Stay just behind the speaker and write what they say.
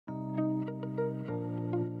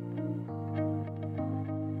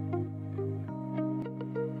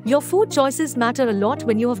Your food choices matter a lot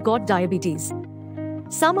when you have got diabetes.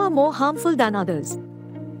 Some are more harmful than others.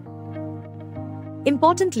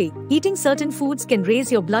 Importantly, eating certain foods can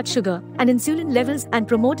raise your blood sugar and insulin levels and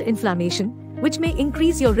promote inflammation, which may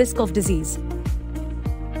increase your risk of disease.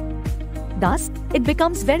 Thus, it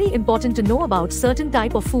becomes very important to know about certain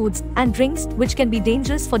type of foods and drinks which can be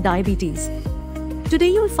dangerous for diabetes. Today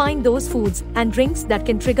you'll find those foods and drinks that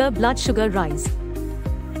can trigger blood sugar rise.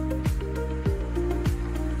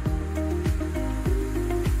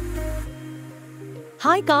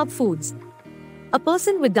 High-carb foods. A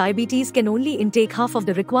person with diabetes can only intake half of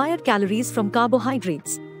the required calories from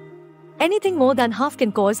carbohydrates. Anything more than half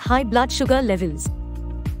can cause high blood sugar levels.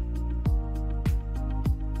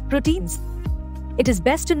 Proteins. It is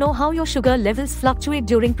best to know how your sugar levels fluctuate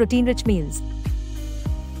during protein-rich meals.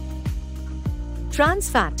 Trans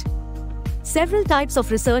fat. Several types of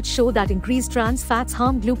research show that increased trans fats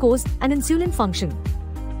harm glucose and insulin function.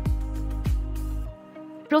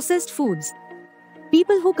 Processed foods.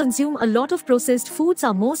 People who consume a lot of processed foods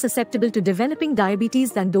are more susceptible to developing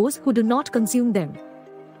diabetes than those who do not consume them.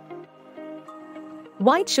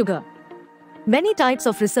 White sugar. Many types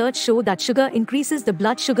of research show that sugar increases the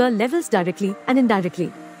blood sugar levels directly and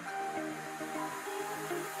indirectly.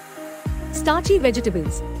 Starchy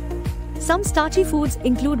vegetables. Some starchy foods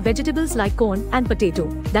include vegetables like corn and potato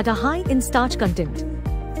that are high in starch content.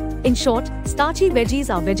 In short, starchy veggies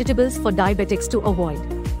are vegetables for diabetics to avoid.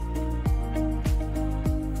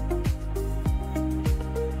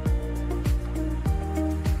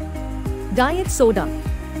 Diet soda.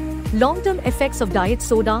 Long-term effects of diet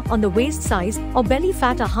soda on the waist size or belly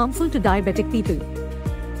fat are harmful to diabetic people.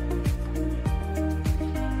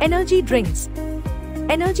 Energy drinks.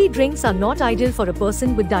 Energy drinks are not ideal for a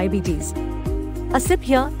person with diabetes. A sip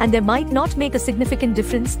here and there might not make a significant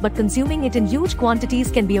difference, but consuming it in huge quantities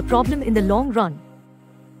can be a problem in the long run.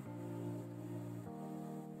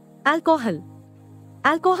 Alcohol.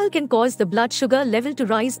 Alcohol can cause the blood sugar level to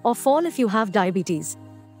rise or fall if you have diabetes.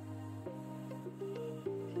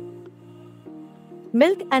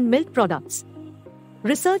 Milk and milk products.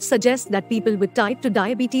 Research suggests that people with type 2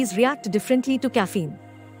 diabetes react differently to caffeine.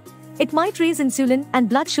 It might raise insulin and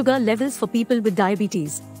blood sugar levels for people with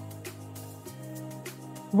diabetes.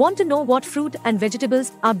 Want to know what fruit and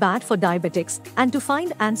vegetables are bad for diabetics and to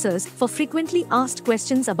find answers for frequently asked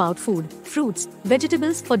questions about food, fruits,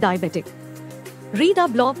 vegetables for diabetic? Read our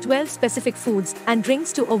blog 12 specific foods and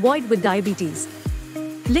drinks to avoid with diabetes.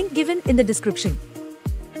 Link given in the description.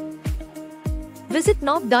 Visit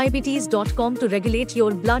knobdiabetes.com to regulate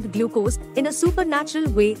your blood glucose in a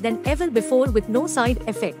supernatural way than ever before with no side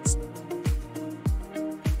effects.